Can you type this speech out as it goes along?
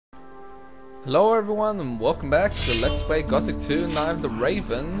Hello everyone and welcome back to Let's Play Gothic 2 Night of the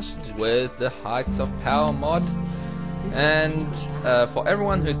Raven with the Heights of Power mod. And for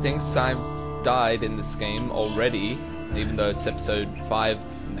everyone who thinks I've died in this game already, even though it's episode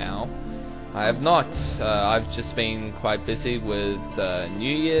 5 now, I have not. I've just been quite busy with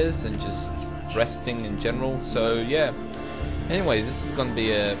New Year's and just resting in general, so yeah. Anyways, this is going to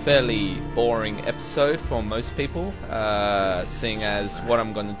be a fairly boring episode for most people, seeing as what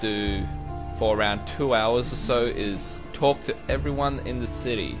I'm going to do for around 2 hours or so is talk to everyone in the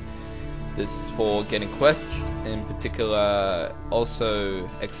city. This is for getting quests, in particular also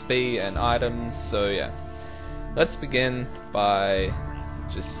XP and items, so yeah. Let's begin by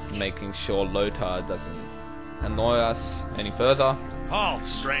just making sure NOTR doesn't annoy us any further. Halt,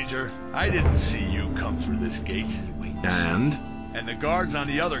 stranger. I didn't see you come through this gate. And the guards on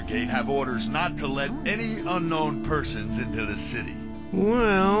the other gate have orders not to let any unknown persons into the city.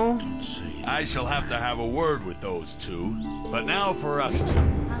 Well, I shall have to have a word with those two. But now for us two.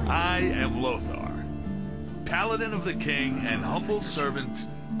 I am NOTR, Paladin of the King and humble servant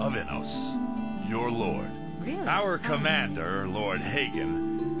of Enos, your lord. Really? Our commander, Lord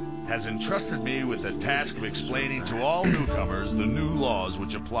Hagen, has entrusted me with the task of explaining to all newcomers the new laws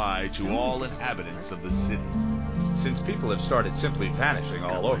which apply to all inhabitants of the city. Since people have started simply vanishing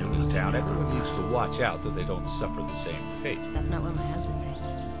all over this town, everyone needs to watch out that they don't suffer the same fate. That's not what my husband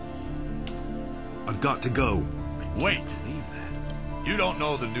thinks. I've got to go. Wait. You don't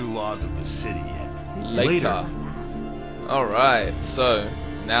know the new laws of the city yet. Later. Alright, so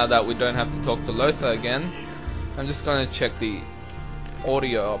now that we don't have to talk to NOTR again, I'm just going to check the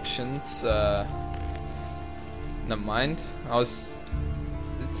audio options. Never mind.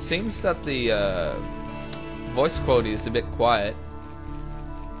 It seems that the voice quality is a bit quiet.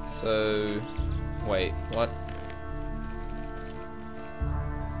 So, wait, what?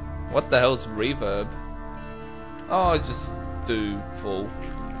 What the hell's reverb? Oh, just do full.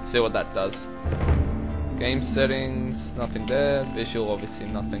 See what that does. Game settings, nothing there. Visual, obviously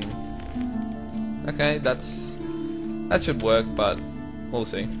nothing. Okay, that should work, but we'll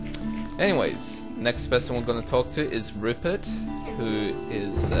see. Anyways, next person we're going to talk to is Rupert, who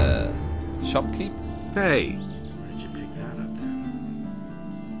is shopkeep. Hey. Where did you pick that up then?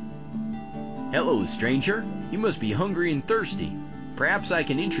 Hello, stranger. You must be hungry and thirsty. Perhaps I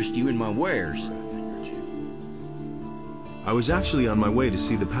can interest you in my wares. I was actually on my way to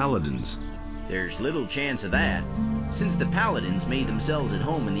see the Paladins. There's little chance of that. Since the Paladins made themselves at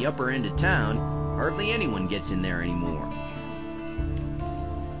home in the upper end of town, hardly anyone gets in there anymore.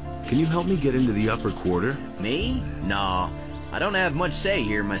 Can you help me get into the upper quarter? Me? Nah. I don't have much say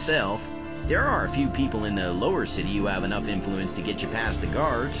here myself. There are a few people in the lower city who have enough influence to get you past the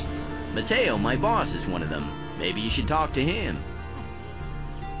guards. Mateo, my boss, is one of them. Maybe you should talk to him.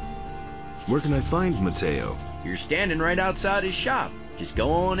 Where can I find Mateo? You're standing right outside his shop. Just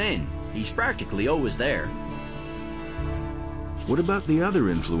go on in. He's practically always there. What about the other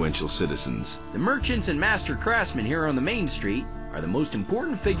influential citizens? The merchants and master craftsmen here on the main street are the most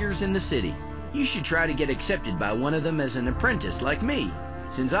important figures in the city. You should try to get accepted by one of them as an apprentice like me.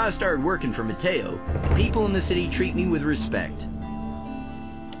 Since I started working for Mateo, the people in the city treat me with respect.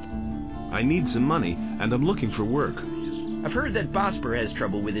 I need some money, and I'm looking for work. I've heard that Bosper has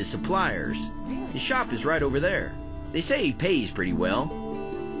trouble with his suppliers. His shop is right over there. They say he pays pretty well.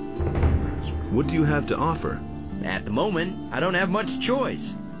 What do you have to offer? At the moment, I don't have much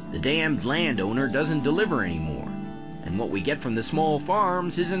choice. The damned landowner doesn't deliver anymore. And what we get from the small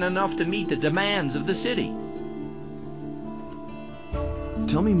farms isn't enough to meet the demands of the city.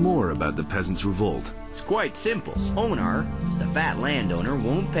 Tell me more about the Peasants' Revolt. It's quite simple. Onar, the fat landowner,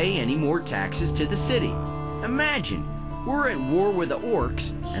 won't pay any more taxes to the city. Imagine, we're at war with the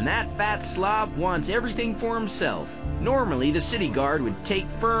orcs, and that fat slob wants everything for himself. Normally, the city guard would take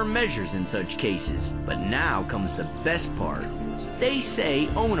firm measures in such cases, but now comes the best part. They say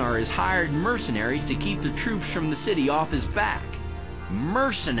Onar has hired mercenaries to keep the troops from the city off his back.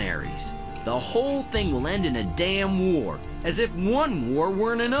 Mercenaries! The whole thing will end in a damn war, as if one war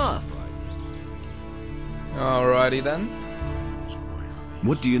weren't enough. Alrighty then.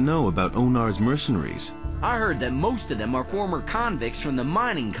 What do you know about Onar's mercenaries? I heard that most of them are former convicts from the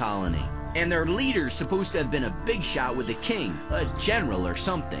mining colony, and their leader's supposed to have been a big shot with the king, a general or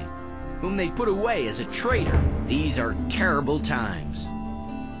something, whom they put away as a traitor. These are terrible times.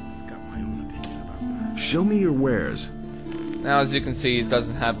 Got my own opinion about that. Show me your wares. Now as you can see, it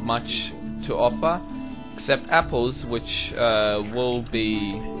doesn't have much to offer, except apples, which will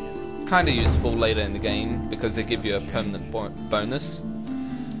be kind of useful later in the game because they give you a permanent bonus.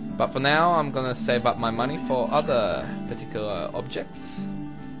 But for now, I'm gonna save up my money for other particular objects.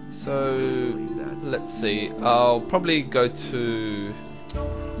 So let's see. I'll probably go to.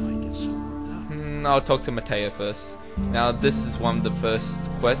 I'll talk to Matteo first. Now this is one of the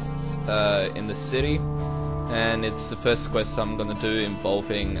first quests in the city, and it's the first quest I'm gonna do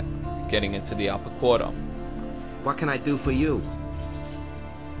involving getting into the upper quarter. What can I do for you?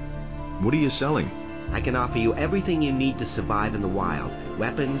 What are you selling? I can offer you everything you need to survive in the wild.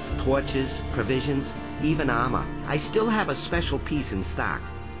 Weapons, torches, provisions, even armor. I still have a special piece in stock.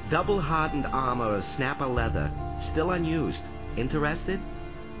 Double hardened armor of snapper leather. Still unused. Interested?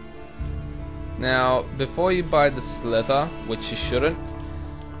 Now, before you buy this leather, which you shouldn't,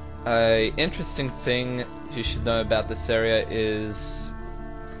 a interesting thing you should know about this area is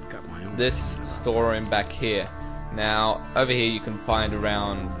this storeroom back here. Now, over here you can find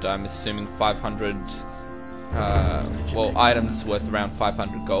around, I'm assuming 500, items worth around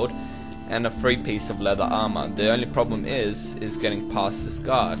 500 gold, and a free piece of leather armor. The only problem is getting past this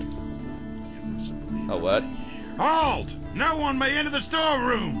guard. Oh, what? Halt! No one may enter the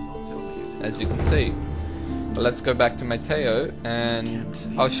storeroom! As you can see. But let's go back to Matteo, and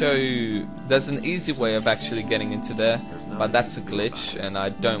I'll show you. There's an easy way of actually getting into there, but that's a glitch, and I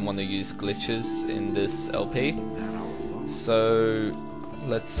don't want to use glitches in this LP. So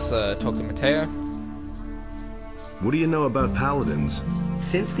let's talk to Matteo. What do you know about paladins?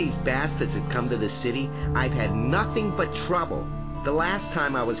 Since these bastards have come to the city, I've had nothing but trouble. The last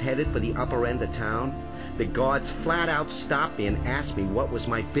time I was headed for the upper end of town, the guards flat out stopped me and asked me what was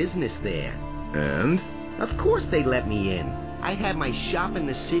my business there. And? Of course they let me in. I had my shop in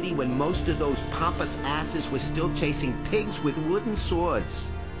the city when most of those pompous asses were still chasing pigs with wooden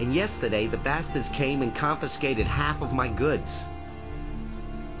swords. And yesterday the bastards came and confiscated half of my goods.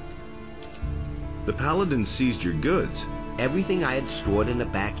 The paladins seized your goods. Everything I had stored in the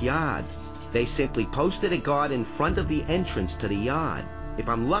backyard. They simply posted a guard in front of the entrance to the yard. If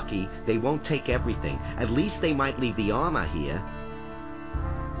I'm lucky, they won't take everything. At least they might leave the armor here.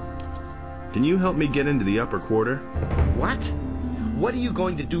 Can you help me get into the upper quarter? What? What are you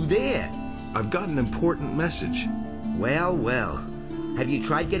going to do there? I've got an important message. Well, well. Have you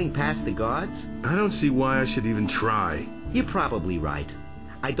tried getting past the guards? I don't see why I should even try. You're probably right.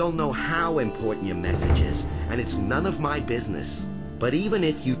 I don't know how important your message is, and it's none of my business. But even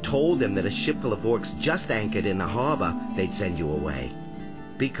if you told them that a ship full of orcs just anchored in the harbor, they'd send you away.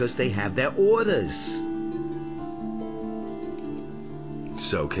 Because they have their orders.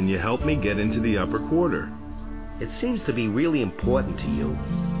 So can you help me get into the upper quarter? It seems to be really important to you.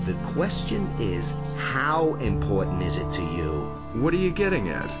 The question is, how important is it to you? What are you getting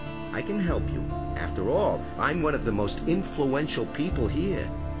at? I can help you. After all, I'm one of the most influential people here.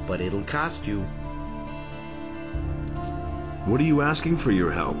 But it'll cost you. What are you asking for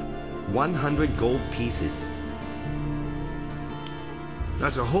your help? 100 gold pieces.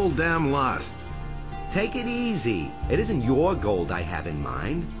 That's a whole damn lot. Take it easy. It isn't your gold I have in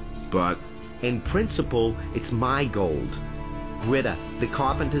mind. But... in principle, it's my gold. Gritta, the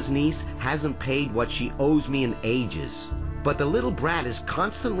carpenter's niece, hasn't paid what she owes me in ages. But the little brat is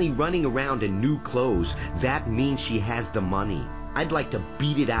constantly running around in new clothes. That means she has the money. I'd like to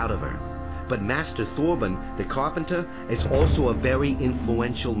beat it out of her. But Master Thorben, the carpenter, is also a very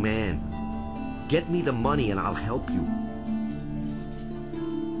influential man. Get me the money and I'll help you.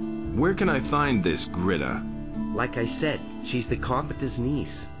 where can I find this Gritta? Like I said, she's the carpenter's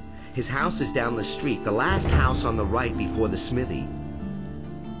niece. His house is down the street, the last house on the right before the smithy.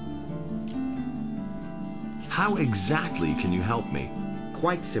 How exactly can you help me?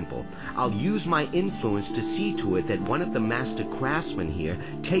 Quite simple. I'll use my influence to see to it that one of the master craftsmen here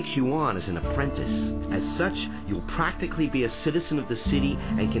takes you on as an apprentice. As such, you'll practically be a citizen of the city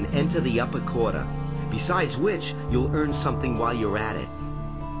and can enter the upper quarter. Besides which, you'll earn something while you're at it.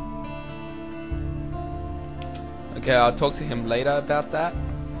 Okay, I'll talk to him later about that.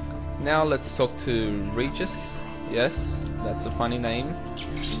 Now let's talk to Regis. Yes, that's a funny name.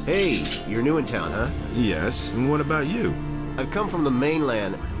 Hey, you're new in town, huh? Yes, and what about you? I've come from the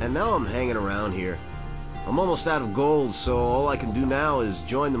mainland, and now I'm hanging around here. I'm almost out of gold, so all I can do now is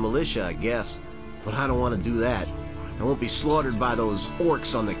join the militia, I guess. But I don't want to do that. I won't be slaughtered by those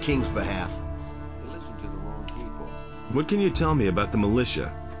orcs on the king's behalf. What can you tell me about the militia?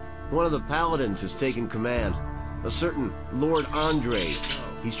 One of the paladins has taken command. A certain Lord Andre.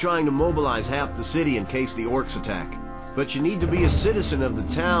 He's trying to mobilize half the city in case the orcs attack. But you need to be a citizen of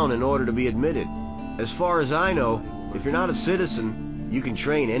the town in order to be admitted. As far as I know, if you're not a citizen, you can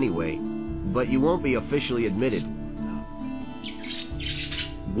train anyway. But you won't be officially admitted.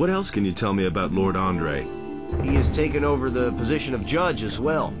 What else can you tell me about Lord Andre? He has taken over the position of judge as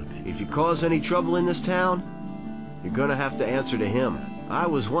well. If you cause any trouble in this town, you're gonna have to answer to him. I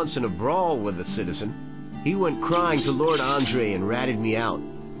was once in a brawl with a citizen. He went crying to Lord Andre and ratted me out.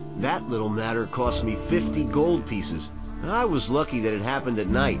 That little matter cost me 50 gold pieces. I was lucky that it happened at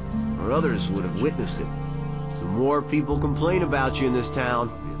night, or others would have witnessed it. The more people complain about you in this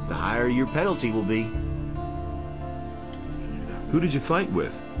town, the higher your penalty will be. Who did you fight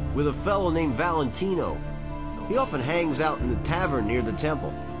with? With a fellow named Valentino. He often hangs out in the tavern near the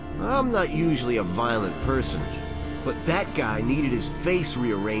temple. I'm not usually a violent person, but that guy needed his face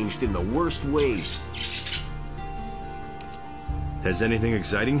rearranged in the worst ways. Has anything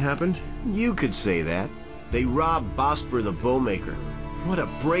exciting happened? You could say that. They robbed Bosper the bowmaker. What a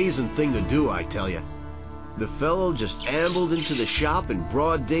brazen thing to do, I tell you. The fellow just ambled into the shop in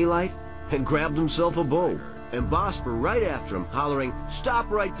broad daylight and grabbed himself a bow. And Bosper right after him, hollering, "Stop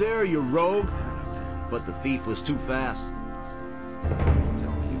right there, you rogue!" But the thief was too fast.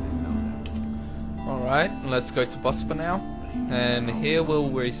 Alright, let's go to Bosper now. And here we'll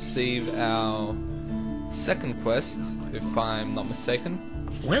receive our second quest, if I'm not mistaken.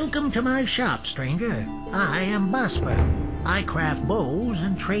 Welcome to my shop, stranger. I am Bosper. I craft bows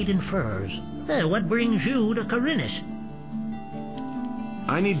and trade in furs. What brings you to Khorinis?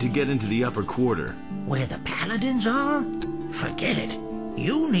 I need to get into the upper quarter. Where the paladins are? Forget it.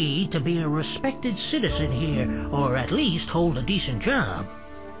 You need to be a respected citizen here, or at least hold a decent job.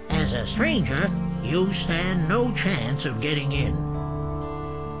 As a stranger, you stand no chance of getting in.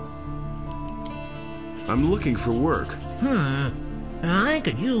 I'm looking for work. I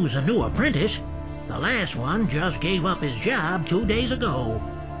could use a new apprentice. The last one just gave up his job 2 days ago.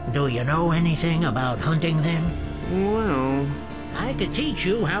 Do you know anything about hunting then? Well... I could teach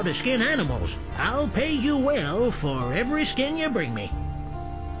you how to skin animals. I'll pay you well for every skin you bring me.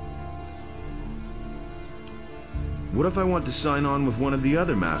 What if I want to sign on with one of the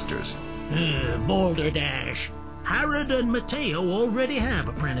other masters? Balderdash. Harrod and Matteo already have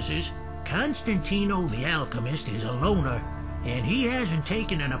apprentices. Constantino the alchemist is a loner, and he hasn't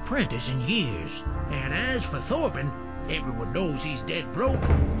taken an apprentice in years. And as for Thorben, everyone knows he's dead broke.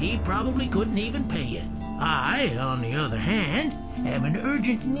 He probably couldn't even pay it. I, on the other hand, am in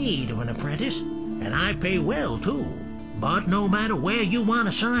urgent need of an apprentice, and I pay well too. But no matter where you want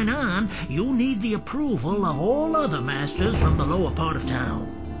to sign on, you need the approval of all other masters from the lower part of town.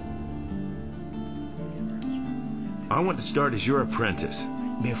 I want to start as your apprentice.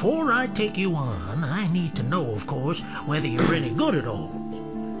 Before I take you on, I need to know, of course, whether you're any good at all.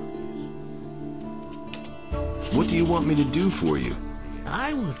 What do you want me to do for you?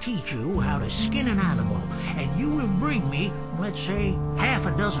 I will teach you how to skin an animal, and you will bring me, let's say, half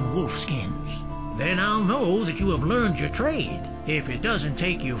a dozen wolf skins. Then I'll know that you have learned your trade. If it doesn't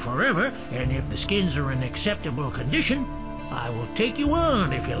take you forever, and if the skins are in acceptable condition, I will take you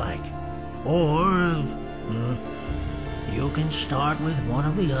on if you like. Or, you can start with one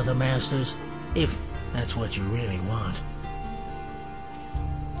of the other masters, if that's what you really want.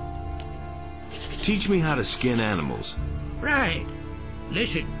 Teach me how to skin animals. Right.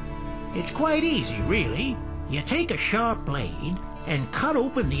 Listen, it's quite easy, really. You take a sharp blade and cut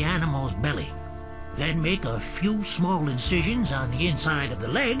open the animal's belly. Then make a few small incisions on the inside of the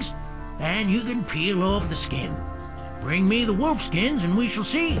legs, and you can peel off the skin. Bring me the wolf skins and we shall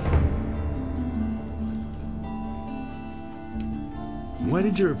see. Why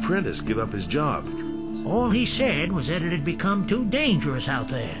did your apprentice give up his job? All he said was that it had become too dangerous out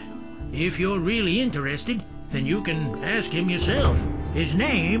there. If you're really interested, then you can ask him yourself. His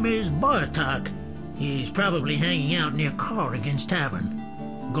name is Bartok. He's probably hanging out near Corrigan's tavern.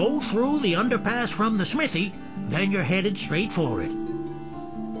 Go through the underpass from the smithy, then you're headed straight for it.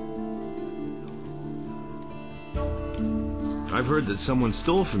 I've heard that someone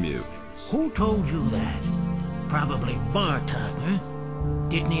stole from you. Who told you that? Probably Bartok, huh?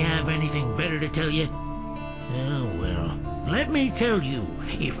 Didn't he have anything better to tell you? Oh, well, let me tell you,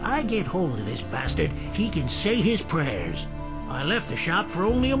 if I get hold of this bastard, he can say his prayers. I left the shop for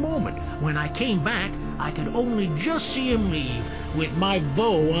only a moment. When I came back, I could only just see him leave, with my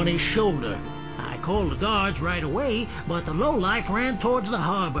bow on his shoulder. I called the guards right away, but the lowlife ran towards the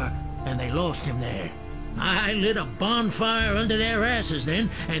harbor, and they lost him there. I lit a bonfire under their asses then,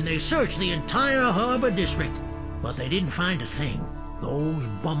 and they searched the entire harbor district, but they didn't find a thing. Those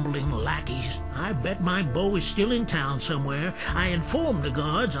bumbling lackeys. I bet my bow is still in town somewhere. I informed the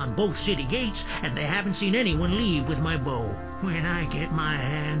guards on both city gates, and they haven't seen anyone leave with my bow. When I get my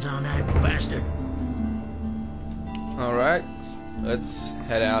hands on that bastard. Alright, let's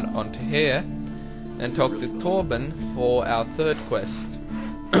head out onto here and talk to Torben for our third quest.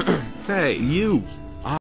 Hey, you!